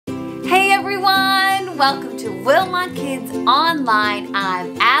welcome to Wilmot Kids Online.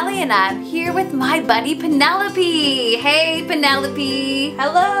 I'm Allie and I'm here with my buddy Penelope. Hey Penelope.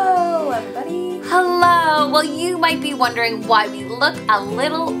 Hello everybody. Hello. Well, you might be wondering why we look a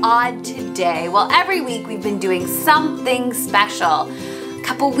little odd today. Well, every week we've been doing something special. A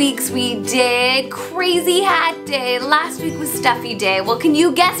couple weeks we did Crazy Hat Day. Last week was Stuffy Day. Well, can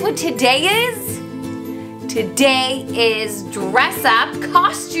you guess what today is? Today is Dress Up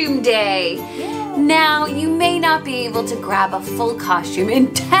Costume Day. Yeah. Now, you may not be able to grab a full costume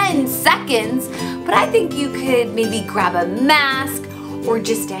in 10 seconds, but I think you could maybe grab a mask or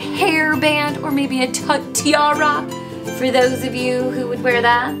just a hairband or maybe a tiara for those of you who would wear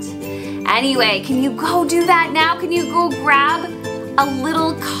that. Anyway, can you go do that now? Can you go grab a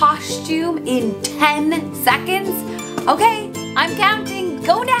little costume in 10 seconds? Okay, I'm counting.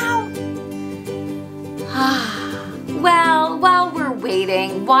 Go now. Well, while we're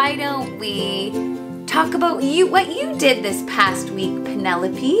waiting, why don't we talk about what you did this past week,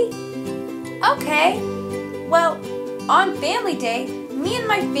 Penelope? Okay. Well, on Family Day, me and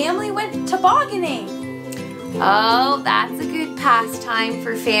my family went tobogganing. Oh, that's a good pastime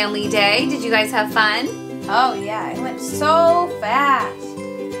for Family Day. Did you guys have fun? Oh yeah, it went so fast.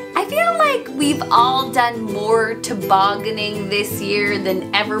 I feel like we've all done more tobogganing this year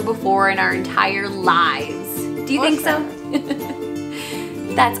than ever before in our entire lives. Do you think so?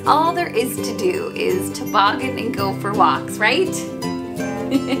 That's all there is to do, is toboggan and go for walks, right?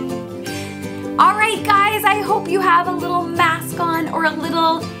 Yeah. All right, guys, I hope you have a little mask on or a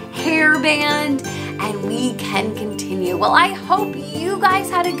little hairband and we can continue. Well, I hope you guys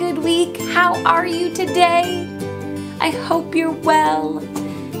had a good week. How are you today? I hope you're well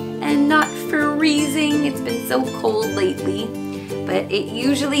and not freezing. It's been so cold lately, but it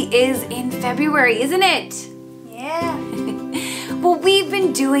usually is in February, isn't it? Yeah. Well, we've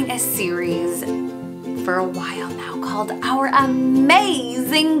been doing a series for a while now called Our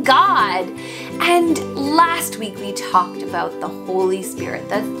Amazing God. And last week we talked about the Holy Spirit,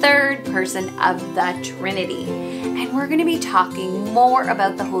 the third person of the Trinity. And we're going to be talking more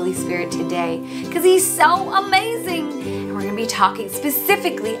about the Holy Spirit today because he's so amazing. And we're going to be talking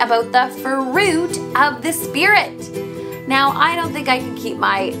specifically about the fruit of the Spirit. Now, I don't think I can keep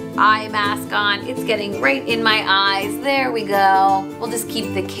my eye mask on. It's getting right in my eyes. There we go. We'll just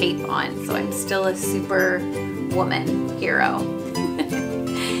keep the cape on so I'm still a super woman hero.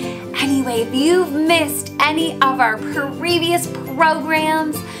 Anyway, if you've missed any of our previous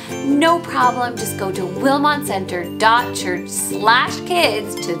programs, no problem. Just go to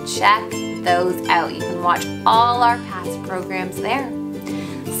wilmotcenter.church/kids to check those out. You can watch all our past programs there.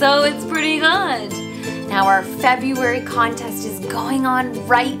 So it's pretty good. Now our February contest is going on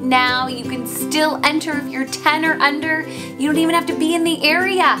right now. You can still enter if you're 10 or under. You don't even have to be in the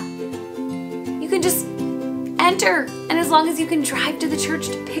area. You can just enter, and as long as you can drive to the church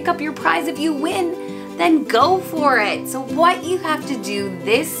to pick up your prize if you win, then go for it. So what you have to do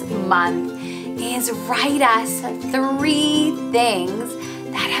this month is write us 3 things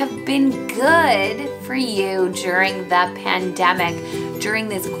that have been good for you during the pandemic, during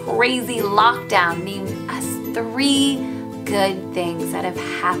this crazy lockdown. Name us 3 good things that have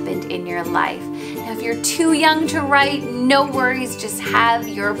happened in your life. Now, if you're too young to write, no worries, just have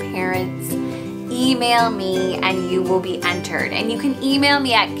your parents email me and you will be entered. And you can email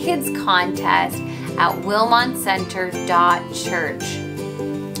me at kidscontest@wilmotcenter.church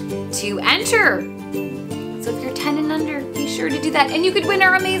to enter. So if you're 10 and under, be sure to do that. And you could win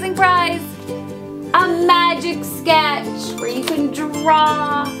our amazing prize, a magic sketch where you can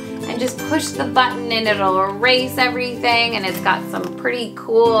draw and just push the button and it'll erase everything. And it's got some pretty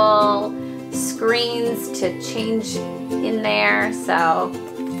cool screens to change in there. So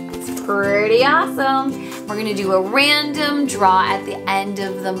it's pretty awesome. We're gonna do a random draw at the end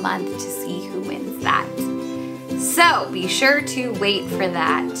of the month to see who wins that. So be sure to wait for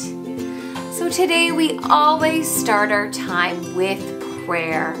that. So today we always start our time with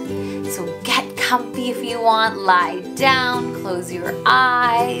prayer. So get comfy if you want, lie down, close your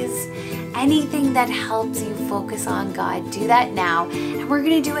eyes. Anything that helps you focus on God, do that now. And we're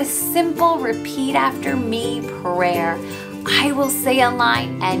gonna do a simple repeat after me prayer. I will say a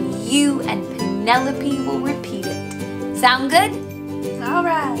line and you and Penelope will repeat it. Sound good? All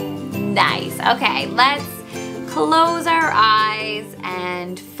right. Nice. Okay, let's close our eyes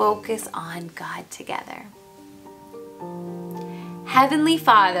and focus on God together. Heavenly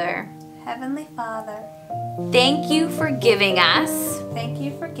Father, Heavenly Father, thank you for giving us thank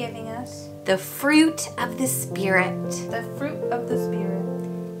you for giving us the fruit of the Spirit. the fruit of the Spirit.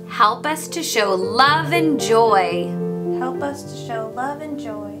 Help us to show love and joy Help us to show love and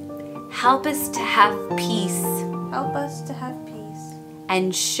joy Help us to have peace. Help us to have peace.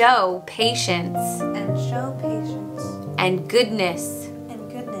 And show patience. And show patience. And goodness.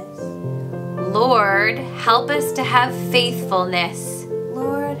 And goodness. Lord, help us to have faithfulness.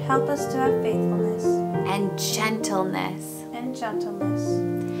 Lord, help us to have faithfulness. And gentleness. And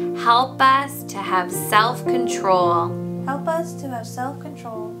gentleness. Help us to have self-control. Help us to have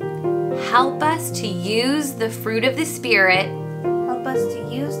self-control. Help us to use the fruit of the Spirit. Help us to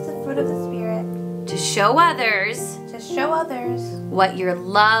use the fruit of the Spirit. To show others. To show others. What your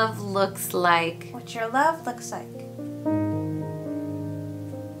love looks like. What your love looks like.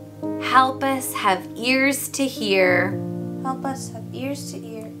 Help us have ears to hear. Help us have ears to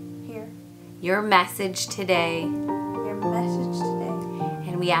hear your message today. Your message today.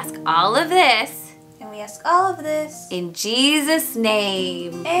 And we ask all of this. And we ask all of this. In Jesus'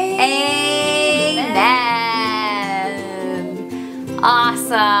 name. Amen.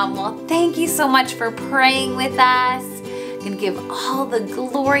 Awesome. Well, thank you so much for praying with us. I'm going to give all the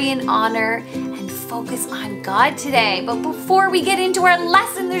glory and honor and focus on God today. But before we get into our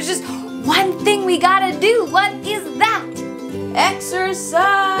lesson, there's just one thing we got to do. What is that? Exercise.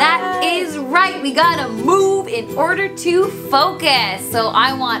 That is right. We got to move in order to focus. So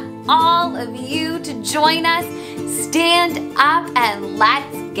I want all of you to join us. Stand up and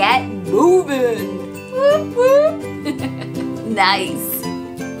let's get moving. Whoop, whoop. Nice.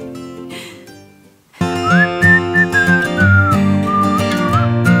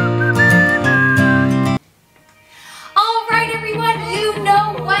 All right, everyone, you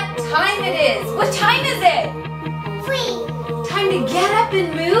know what time it is. What time is it? 3. Time to get up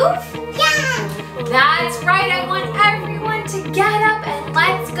and move? Yeah. That's right. I want everyone to get up and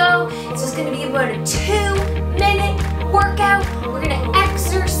let's go. It's just going to be about a 2-minute workout. We're going to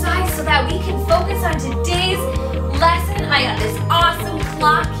exercise so that we can focus on today's lesson. I got this awesome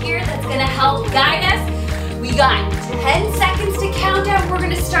clock here that's going to help guide us. We got 10 seconds to count down. We're going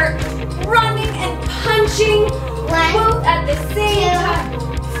to start running and punching both at the same time.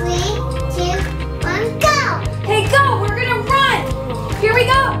 3, 2, 1, go! Hey, go! We're going to run. Here we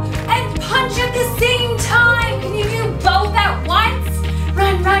go. And punch at the same time. Can you do both at once?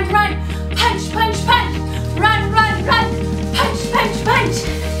 Run, run, run. Punch, punch, punch. Run, run, run. Punch, punch, punch.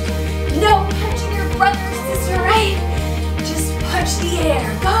 No punching your brother or sister, right? Just punch the air.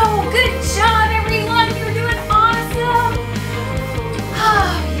 Go. Good job, everyone. You're doing awesome.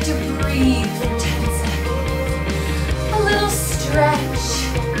 Ah, you need to breathe for 10 seconds. A little stretch.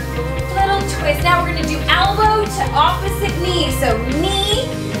 A little twist. Now we're going to do elbow to opposite knee. So knee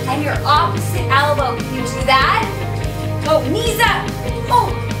and your opposite elbow. Can you do that? Oh, knees up. Oh,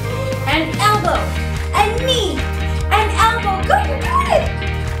 and elbow, and knee, and elbow. Good, you're doing it.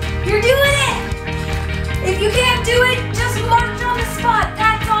 You're doing it. If you can't do it, just march on the spot.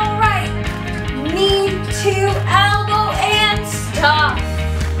 That's all right. Knee to elbow and stop.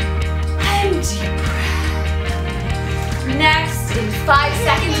 And deep breath. Next, in 5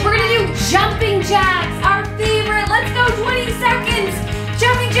 seconds, we're going to do jumping jacks. Our favorite. Let's go, 20 seconds.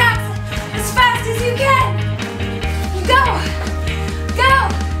 Jumping jacks as fast as you can. Go. Go.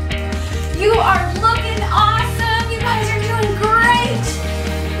 You are looking awesome. You guys are doing great.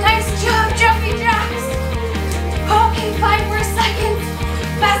 Nice job, jumping jacks. Okay, 5 more seconds.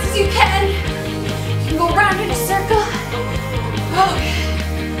 Fast as you can. You can go round in a circle. Okay.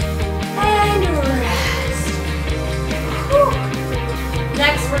 And rest. Whew.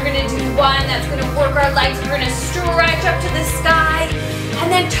 Next, we're going to do one that's going to work our legs. We're going to stretch up to the sky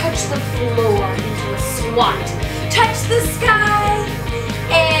and then touch the floor into a squat. Touch the sky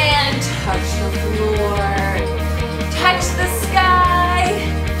and touch the floor. Touch the sky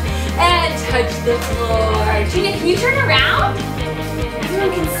and touch the floor. Gina, can you turn around?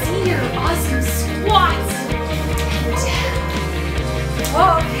 Everyone can see your awesome squats. And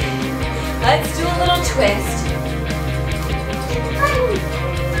down. Okay. Let's do a little twist.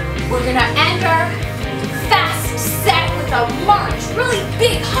 We're gonna end our fast set with a march. Really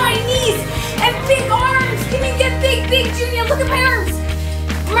big high knees and big arms. Can you get big, big, Junior? Look at my arms.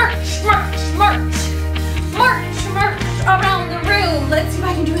 March, march, march. March, march around the room. Let's see if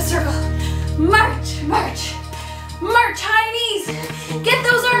I can do a circle. March, march. March, high knees. Get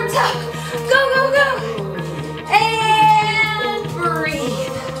those arms up. Go, go, go. And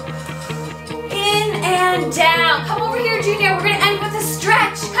breathe. In and down. Come over here, Junior. We're going to end with a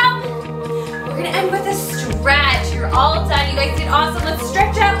stretch. Come. We're going to end with a stretch. You're all done. You guys did awesome. Let's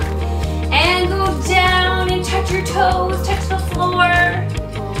stretch up. And go down and touch your toes. Touch the floor.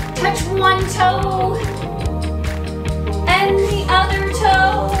 Touch one toe. And the other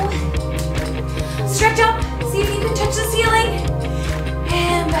toe. Stretch up. See if you can touch the ceiling.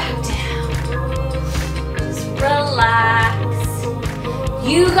 And back down.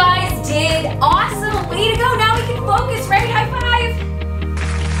 You guys did awesome. Way to go. Now we can focus, right? High five.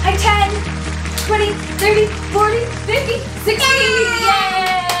 High 10, 20, 30, 40, 50, 60.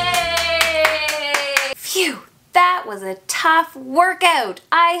 Yay! Phew. That was a tough workout.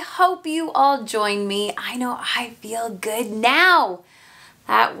 I hope you all joined me. I know I feel good now.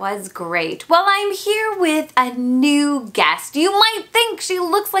 That was great. Well, I'm here with a new guest. You might think she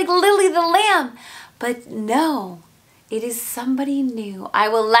looks like Lily the Lamb, but no, it is somebody new. I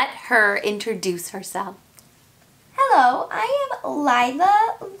will let her introduce herself. Hello, I am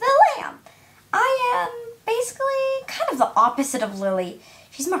Lila the Lamb. I am basically kind of the opposite of Lily.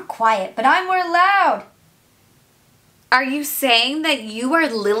 She's more quiet, but I'm more loud. Are you saying that you are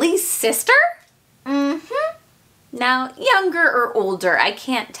Lily's sister? Mm-hmm. Now, younger or older? I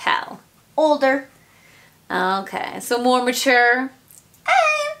can't tell. Older. Okay, so more mature?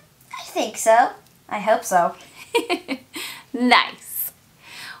 I think so. I hope so. Nice.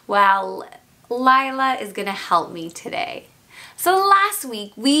 Well, Lila is going to help me today. So last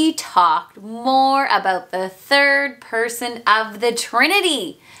week we talked more about the third person of the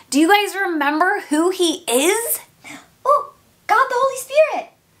Trinity. Do you guys remember who he is? Oh, God the Holy Spirit.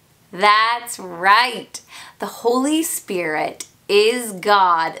 That's right. The Holy Spirit is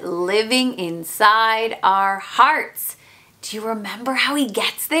God living inside our hearts. Do you remember how he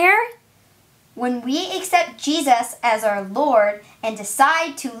gets there? When we accept Jesus as our Lord and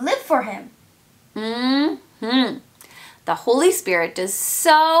decide to live for him. Mm-hmm. The Holy Spirit does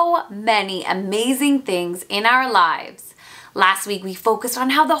so many amazing things in our lives. Last week we focused on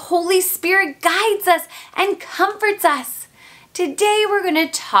how the Holy Spirit guides us and comforts us. Today we're going to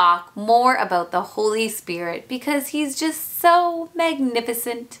talk more about the Holy Spirit because he's just so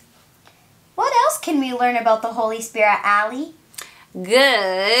magnificent. What else can we learn about the Holy Spirit, Allie?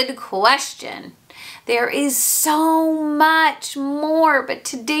 Good question. There is so much more, but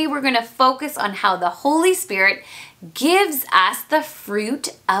today we're going to focus on how the Holy Spirit gives us the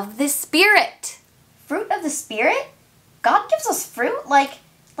fruit of the Spirit. Fruit of the Spirit? God gives us fruit like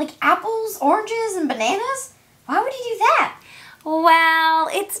apples, oranges, and bananas? Why would he do that? Well,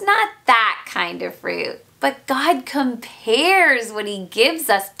 it's not that kind of fruit, but God compares what he gives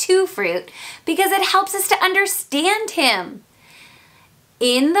us to fruit because it helps us to understand him.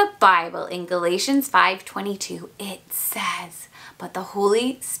 In the Bible, in Galatians 5:22, it says, but the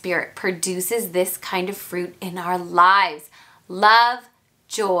Holy Spirit produces this kind of fruit in our lives: love,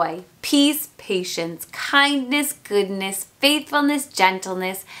 joy, peace, patience, kindness, goodness, faithfulness,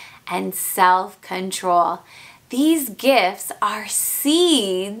 gentleness, and self-control. These gifts are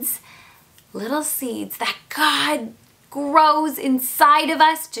seeds, little seeds that God grows inside of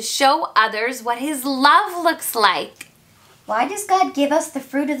us to show others what his love looks like. Why does God give us the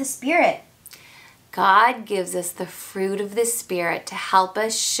fruit of the Spirit? God gives us the fruit of the Spirit to help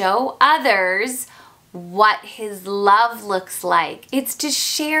us show others what his love looks like. It's to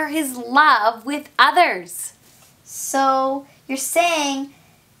share his love with others. So you're saying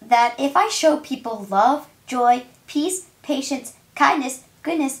that if I show people love, joy, peace, patience, kindness,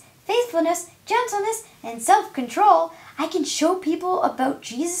 goodness, faithfulness, gentleness, and self-control, I can show people about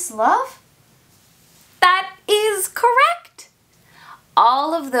Jesus' love? That is correct.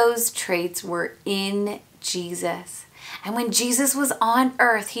 All of those traits were in Jesus. And when Jesus was on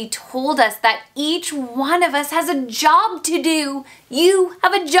earth, he told us that each one of us has a job to do. You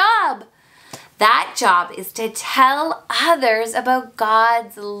have a job. That job is to tell others about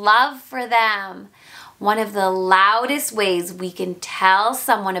God's love for them. One of the loudest ways we can tell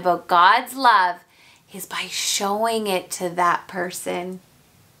someone about God's love is by showing it to that person.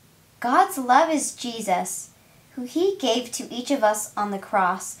 God's love is Jesus, who he gave to each of us on the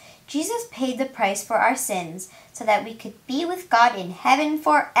cross. Jesus paid the price for our sins so that we could be with God in heaven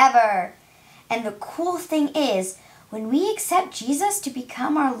forever. And the cool thing is, when we accept Jesus to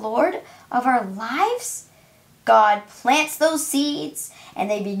become our Lord of our lives, God plants those seeds and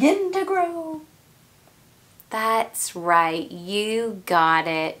they begin to grow. That's right, you got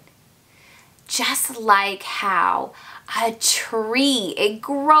it. Just like how a tree, it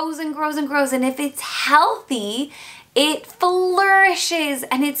grows and grows and grows, and if it's healthy, it flourishes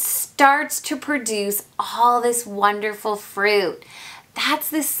and it starts to produce all this wonderful fruit. That's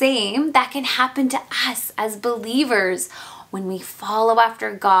the same that can happen to us as believers. When we follow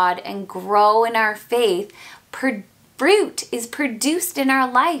after God and grow in our faith, fruit is produced in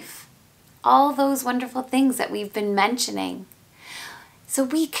our life. All those wonderful things that we've been mentioning. So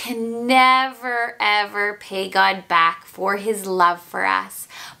we can never, ever pay God back for his love for us.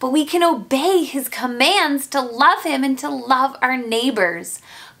 But we can obey his commands to love him and to love our neighbors.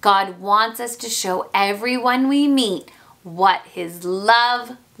 God wants us to show everyone we meet what his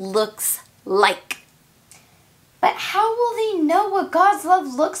love looks like. But how will they know what God's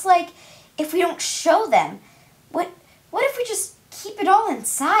love looks like if we don't show them? What if we just keep it all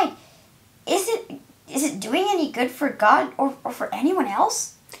inside? Is it doing any good for God or for anyone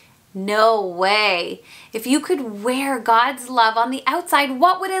else? No way. If you could wear God's love on the outside,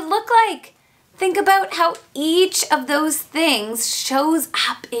 what would it look like? Think about how each of those things shows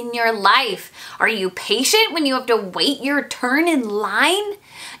up in your life. Are you patient when you have to wait your turn in line?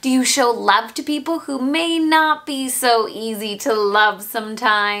 Do you show love to people who may not be so easy to love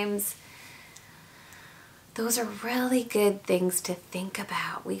sometimes? Those are really good things to think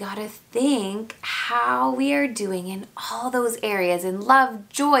about. We gotta think how we are doing in all those areas in love,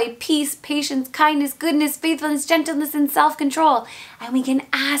 joy, peace, patience, kindness, goodness, faithfulness, gentleness, and self-control. And we can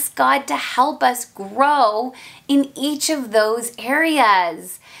ask God to help us grow in each of those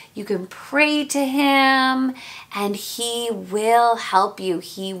areas. You can pray to Him and He will help you.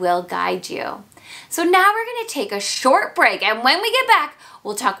 He will guide you. So now we're gonna take a short break, and when we get back,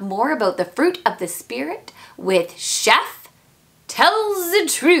 we'll talk more about the fruit of the Spirit with Chef Tells the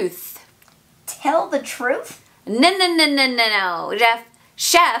Truth. Tell the truth? No.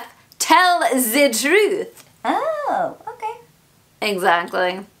 Chef Tell the Truth. Oh, okay.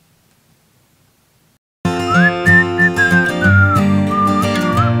 Exactly.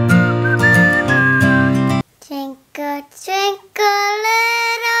 Twinkle, twinkle,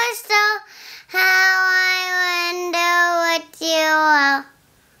 little star, how I wonder what you are.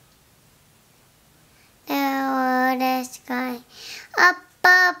 The world is sky, up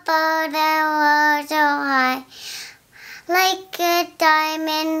above the world so high, like a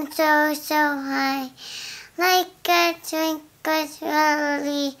diamond so high, like a twinkle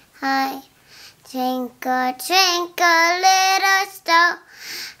really high. Twinkle, twinkle, little star,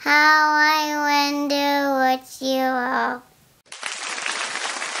 how I wonder what you are.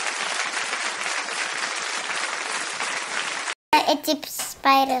 Itsy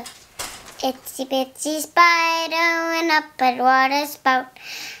spider, itsy bitsy spider went up a water spout.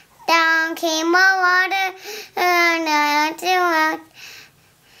 Down came a water, and out.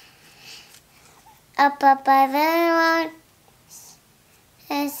 Up by the road,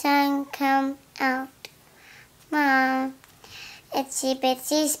 the sun come out. Mom, itsy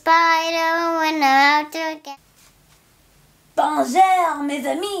bitsy spider went out again. Bonjour, mes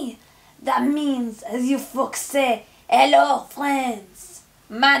amis. That means, as you folks say, hello, friends.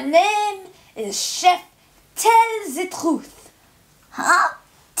 My name is Chef Tells the Truth. Huh?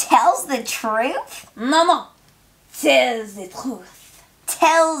 Tells the truth? No. Tells the truth.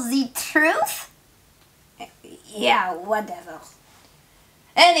 Tells the truth? Yeah, whatever.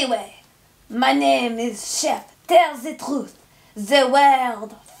 Anyway, my name is Chef Tells the Truth, the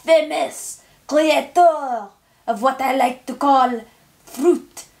world famous creator of what I like to call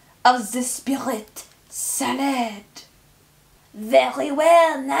fruit of the Spirit salad. Very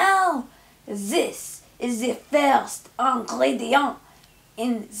well now, this is the first ingredient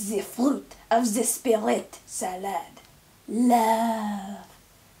in the fruit of the Spirit salad. Love.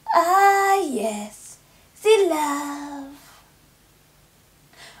 Ah yes, the love.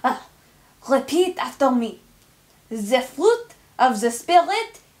 Repeat after me. The fruit of the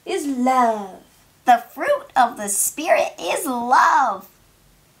Spirit is love. The fruit of the Spirit is love.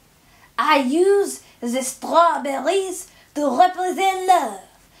 I use the strawberries to represent love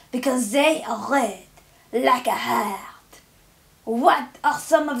because they are red like a heart. What are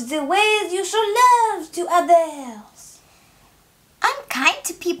some of the ways you show love to others? I'm kind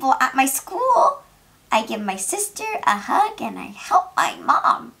to people at my school. I give my sister a hug and I help my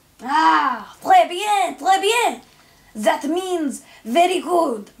mom. Ah, très bien, très bien. That means very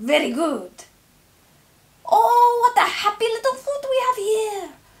good, very good. Oh, what a happy little fruit we have here.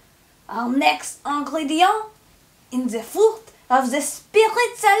 Our next ingredient in the fruit of the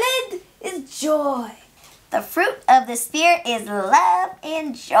Spirit salad is joy. The fruit of the Spirit is love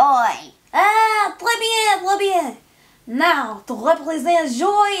and joy. Ah, très bien, très bien. Now, to represent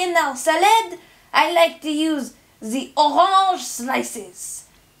joy in our salad, I like to use the orange slices.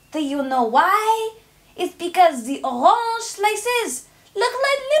 Do you know why? It's because the orange slices look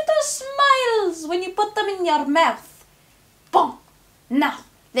like little smiles when you put them in your mouth. Bon, now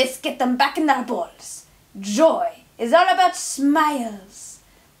let's get them back in our bowls. Joy is all about smiles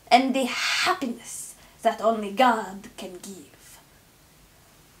and the happiness that only God can give.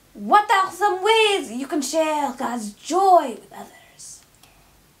 What are some ways you can share God's joy with others?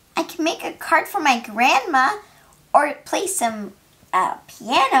 I can make a card for my grandma or play some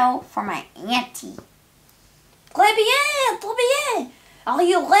piano for my auntie. Très bien, très bien. Are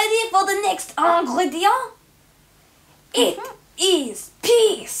you ready for the next ingredient? It is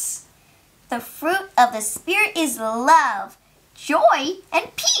peace. The fruit of the Spirit is love, joy,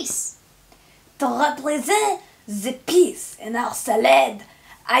 and peace. To represent the peace in our salad,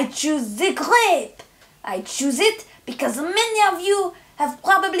 I choose the grape. I choose it because many of you have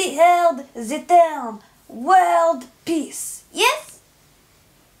probably heard the term world peace, yes?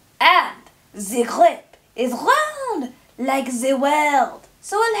 And the grape is round like the world,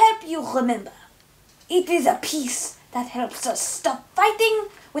 so I'll help you remember. It is a peace that helps us stop fighting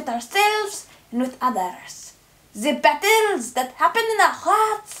with ourselves and with others. The battles that happen in our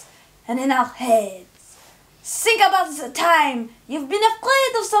hearts and in our heads. Think about the time you've been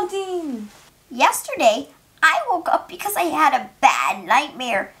afraid of something. Yesterday, I woke up because I had a bad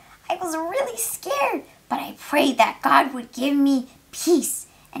nightmare. I was really scared, but I prayed that God would give me peace,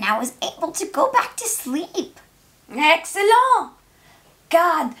 and I was able to go back to sleep. Excellent!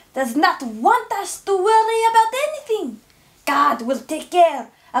 God does not want us to worry about anything. God will take care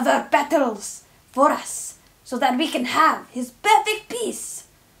of our battles for us so that we can have His perfect peace.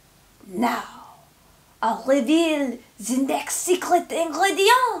 Now, I'll reveal the next secret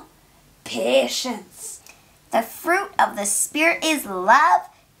ingredient. Patience. The fruit of the Spirit is love,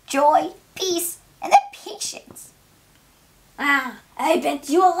 joy, peace, and then patience. I bet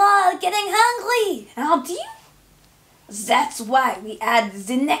you are all getting hungry, aren't you? That's why we add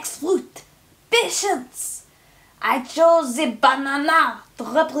the next fruit, patience. I chose the banana to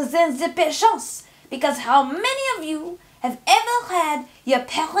represent the patience because how many of you have ever had your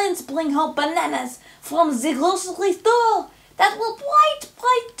parents bring home bananas from the grocery store that were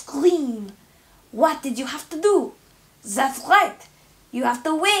bright green? What did you have to do? That's right, you have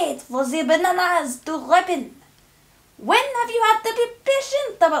to wait for the bananas to ripen. When have you had to be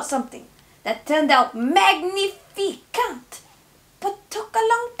patient about something that turned out magnificent but took a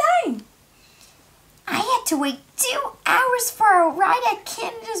long time? I had to wait 2 hours for a ride at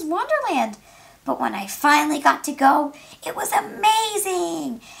Canada's Wonderland, but when I finally got to go, it was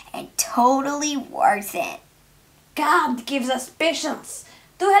amazing and totally worth it. God gives us patience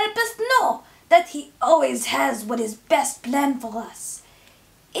to help us know that He always has what is best planned for us.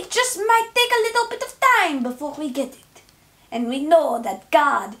 It just might take a little bit of time before we get it. And we know that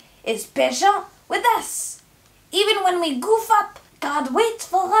God is patient with us. Even when we goof up, God waits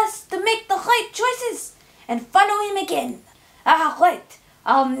for us to make the right choices and follow Him again. Alright,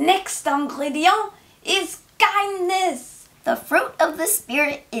 our next ingredient is kindness. The fruit of the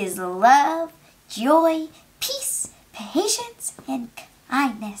Spirit is love, joy, peace, patience, and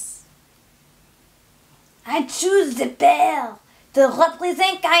kindness. I choose the pear to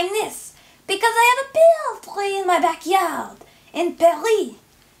represent kindness because I have a pear tree in my backyard in Paris.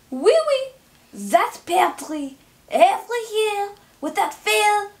 Oui, that pear tree, every year, without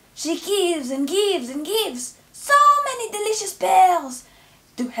fail, she gives and gives and gives so many delicious pears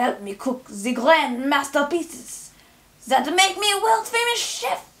to help me cook the grand masterpieces that make me a world-famous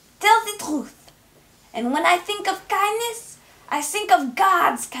chef, tell the truth. And when I think of kindness, I think of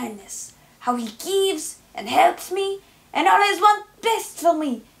God's kindness, how He gives and helps me and always wants best for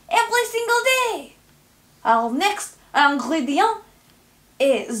me every single day. Our next ingredient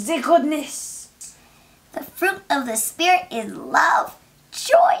is the goodness. The fruit of the Spirit is love,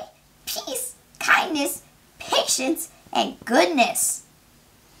 joy, peace, kindness, patience, and goodness.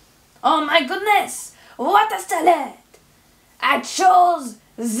 Oh my goodness, what a salad! I chose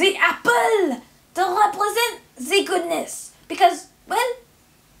the apple to represent the goodness because, well,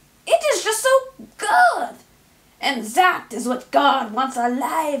 it is just so good. And that is what God wants our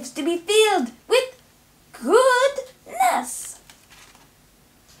lives to be filled with goodness.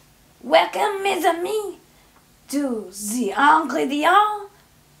 Welcome, mes amis, to the ingredient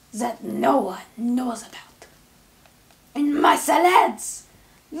that no one knows about. In my salads,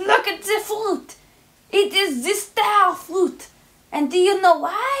 look at the fruit. It is the star fruit. And do you know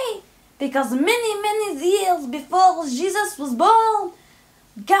why? Because many years before Jesus was born,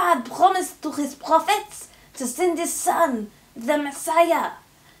 God promised to His prophets to send His Son, the Messiah.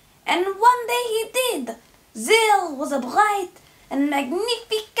 And one day He did. There was a bright and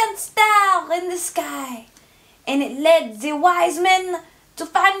magnificent star in the sky, and it led the wise men to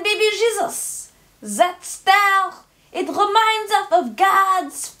find baby Jesus. That star, it reminds us of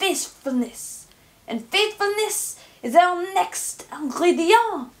God's faithfulness, and faithfulness is our next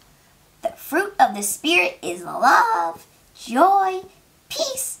ingredient. The fruit of the Spirit is love, joy,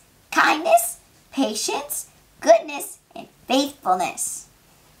 peace, kindness, patience, goodness, and faithfulness.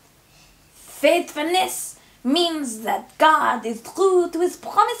 Faithfulness means that God is true to His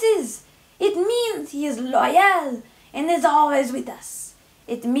promises. It means He is loyal and is always with us.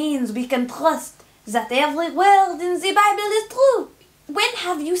 It means we can trust that every word in the Bible is true. When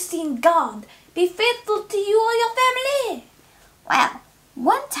have you seen God be faithful to you or your family? Well,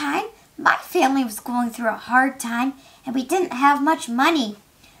 one time my family was going through a hard time and we didn't have much money.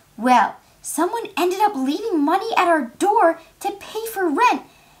 Well, someone ended up leaving money at our door to pay for rent,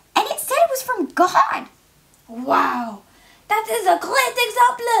 and it said it was from God. Wow, that is a great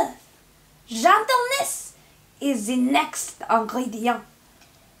example. Gentleness is the next ingredient.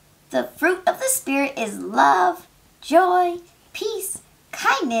 The fruit of the Spirit is love, joy, peace,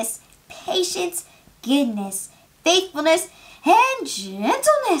 kindness, patience, goodness, faithfulness, and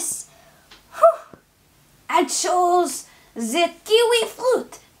gentleness. Whew. I chose the kiwi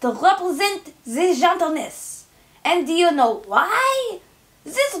fruit to represent the gentleness. And do you know why?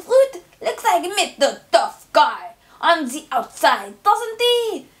 This fruit looks like Mr. Tough Guy on the outside, doesn't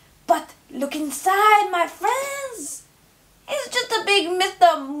he? But look inside, my friends. He's just a big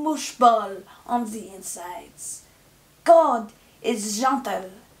Mr. Mushball on the insides. God is gentle,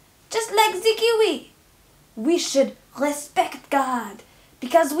 just like the kiwi. We should respect God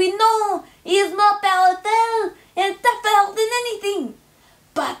because we know He is more powerful and tougher than anything.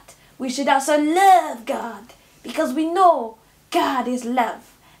 But we should also love God because we know God is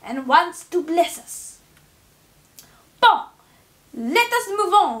love and wants to bless us. Bon, let us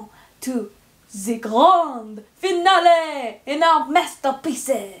move on to the grand finale in our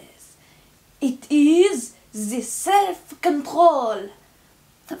masterpieces. It is the self-control.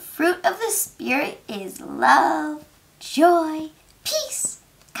 The fruit of the Spirit is love, joy, peace,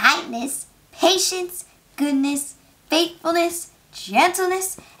 kindness, patience, goodness, faithfulness,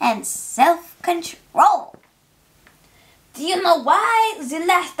 gentleness, and self-control. Do you know why the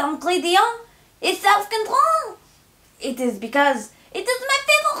last ingredient is self-control? It is because it is my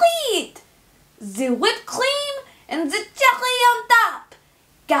favorite. The whipped cream and the cherry on top.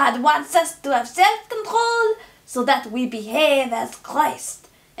 God wants us to have self-control so that we behave as Christ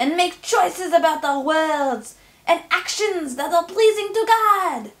and make choices about our words and actions that are pleasing to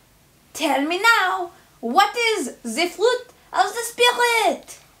God. Tell me now, what is the fruit of the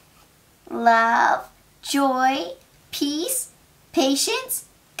Spirit? Love, joy, peace, patience,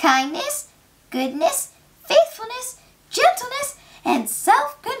 kindness, goodness, faithfulness, gentleness, and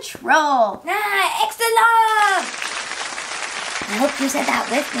self-control. Ah, excellent! I hope you said that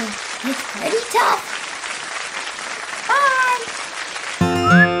with me. It's pretty tough. Bye!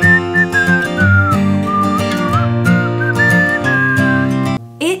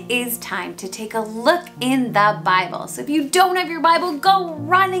 It is time to take a look in the Bible. So if you don't have your Bible, go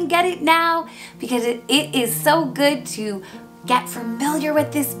run and get it now because it is so good to get familiar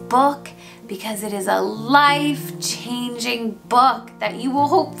with this book because it is a life-changing book that you will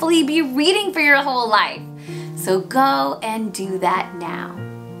hopefully be reading for your whole life. So go and do that now.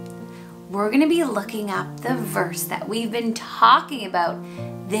 We're going to be looking up the verse that we've been talking about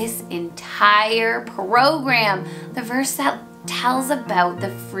this entire program, the verse that tells about the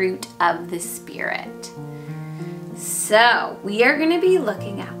fruit of the Spirit. So we are going to be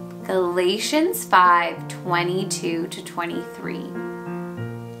looking at Galatians 5:22-23.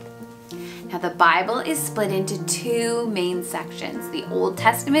 Now the Bible is split into two main sections. The Old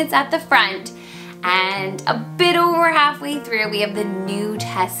Testament's at the front, and a bit over halfway through we have the New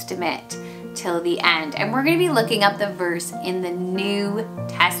Testament till the end. And we're going to be looking up the verse in the New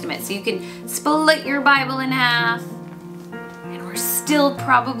Testament. So you can split your Bible in half. We're still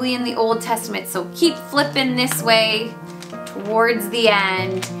probably in the Old Testament, so keep flipping this way towards the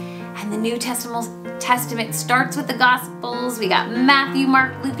end. And the New Testament starts with the Gospels. We got Matthew,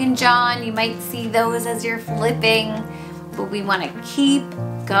 Mark, Luke, and John. You might see those as you're flipping, but we want to keep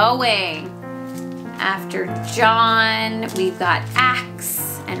going. After John, we've got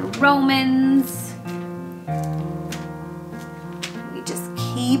Acts and Romans. We just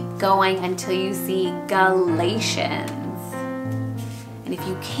keep going until you see Galatians. And if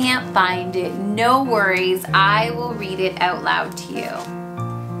you can't find it, no worries, I will read it out loud to you.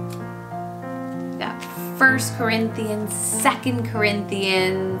 We got 1 Corinthians, 2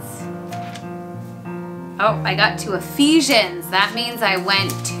 Corinthians. Oh, I got to Ephesians. That means I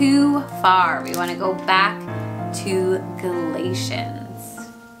went too far. We want to go back to Galatians.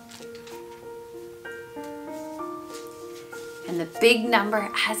 And the big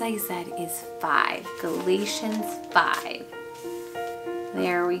number, as I said, is 5. Galatians 5.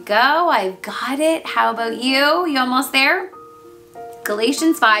 There we go. I've got it. How about you? You almost there?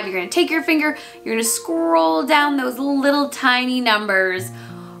 Galatians 5. You're going to take your finger. You're going to scroll down those little tiny numbers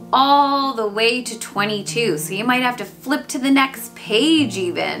all the way to 22. So you might have to flip to the next page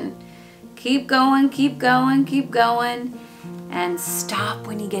even. Keep going, keep going, keep going. and stop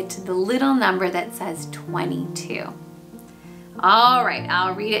when you get to the little number that says 22. All right,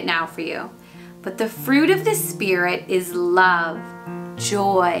 I'll read it now for you. But the fruit of the Spirit is love,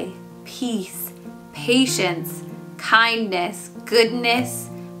 joy, peace, patience, kindness, goodness,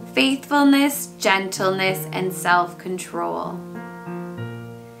 faithfulness, gentleness, and self-control.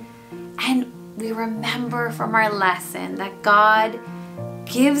 And we remember from our lesson that God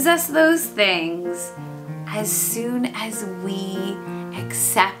gives us those things as soon as we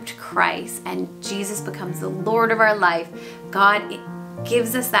accept Christ and Jesus becomes the Lord of our life. God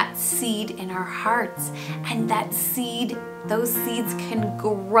gives us that seed in our hearts, and that seed, those seeds can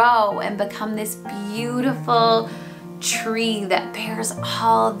grow and become this beautiful tree that bears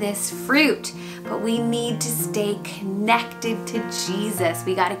all this fruit. But we need to stay connected to Jesus.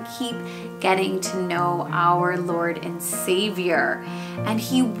 We got to keep getting to know our Lord and Savior. And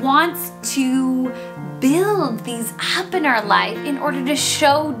He wants to build these up in our life in order to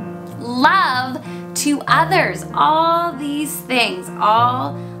show love to others. All these things,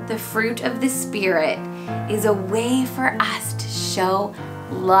 all the fruit of the Spirit is a way for us to show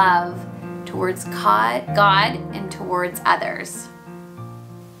love towards God and towards others.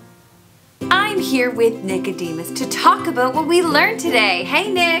 I'm here with Nicodemus to talk about what we learned today. Hey,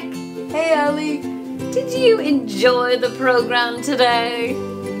 Nick. Hey, Allie. Did you enjoy the program today?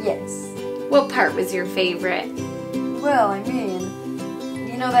 Yes. What part was your favorite? Well, I mean,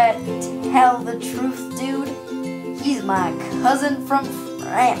 you know that tell the truth dude? He's my cousin from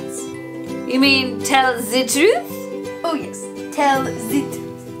France. You mean tell the truth? Oh yes, tell the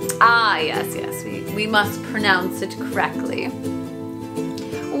truth. Ah, yes, we must pronounce it correctly.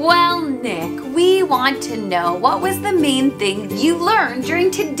 Well, Nick, we want to know what was the main thing you learned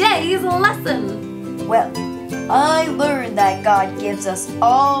during today's lesson? Well, I learned that God gives us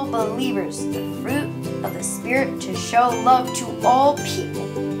all believers the fruit of the Spirit to show love to all people.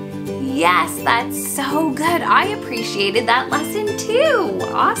 Yes, that's so good. I appreciated that lesson too.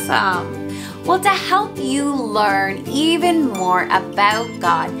 Awesome. Well, to help you learn even more about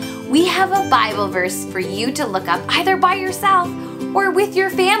God, we have a Bible verse for you to look up either by yourself or with your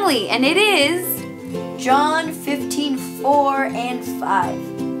family, and it is John 15:4 and 5.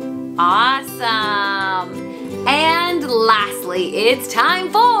 Awesome. And lastly, it's time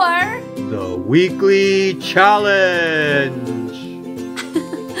for the weekly challenge.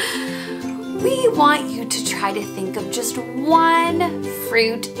 We want you to try to think of just one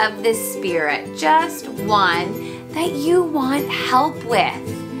fruit of the Spirit, just one that you want help with.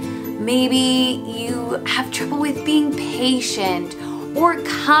 Maybe you have trouble with being patient or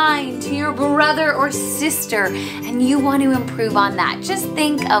kind to your brother or sister, and you want to improve on that. Just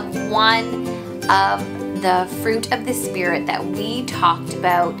think of one of the fruit of the Spirit that we talked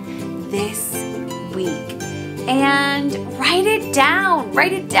about this week. And write it down,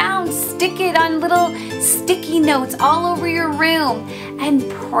 stick it on little sticky notes all over your room, and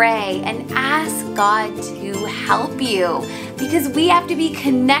pray and ask God to help you, because we have to be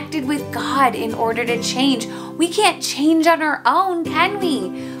connected with God in order to change. We can't change on our own, can we?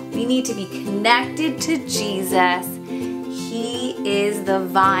 We need to be connected to Jesus. He is the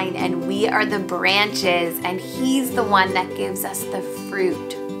vine and we are the branches, and He's the one that gives us the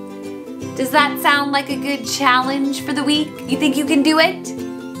fruit. Does that sound like a good challenge for the week? You think you can do it?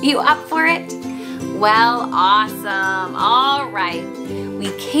 You up for it? Well, awesome. All right. We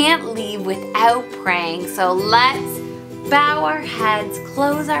can't leave without praying, so let's bow our heads,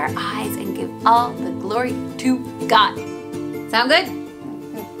 close our eyes, and give all the glory to God. Sound good?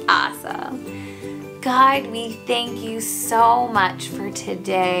 Awesome. God, we thank you so much for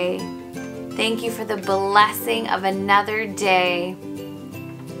today. Thank you for the blessing of another day.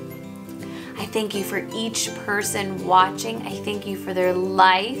 I thank you for each person watching. I thank you for their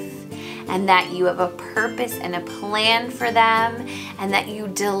life, and that you have a purpose and a plan for them, and that you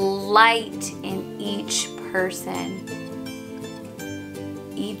delight in each person.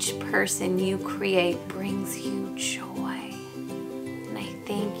 Each person you create brings you joy. And I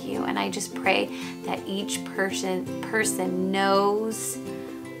thank you, and I just pray that each person knows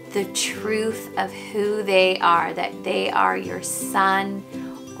the truth of who they are, that they are your son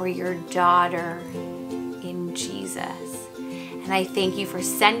or your daughter in Jesus. And I thank you for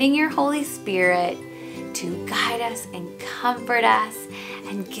sending your Holy Spirit to guide us and comfort us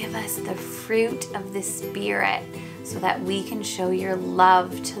and give us the fruit of the Spirit so that we can show your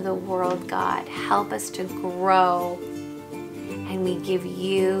love to the world, God. Help us to grow, and we give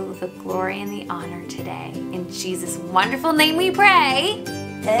you the glory and the honor today. In Jesus' wonderful name we pray.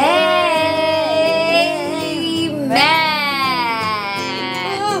 Amen.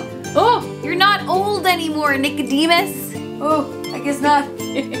 Oh, you're not old anymore, Nicodemus. Oh, I guess not.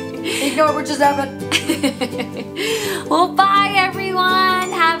 Ignore what just happened. Well, bye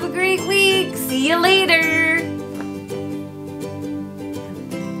everyone. Have a great week. See you later.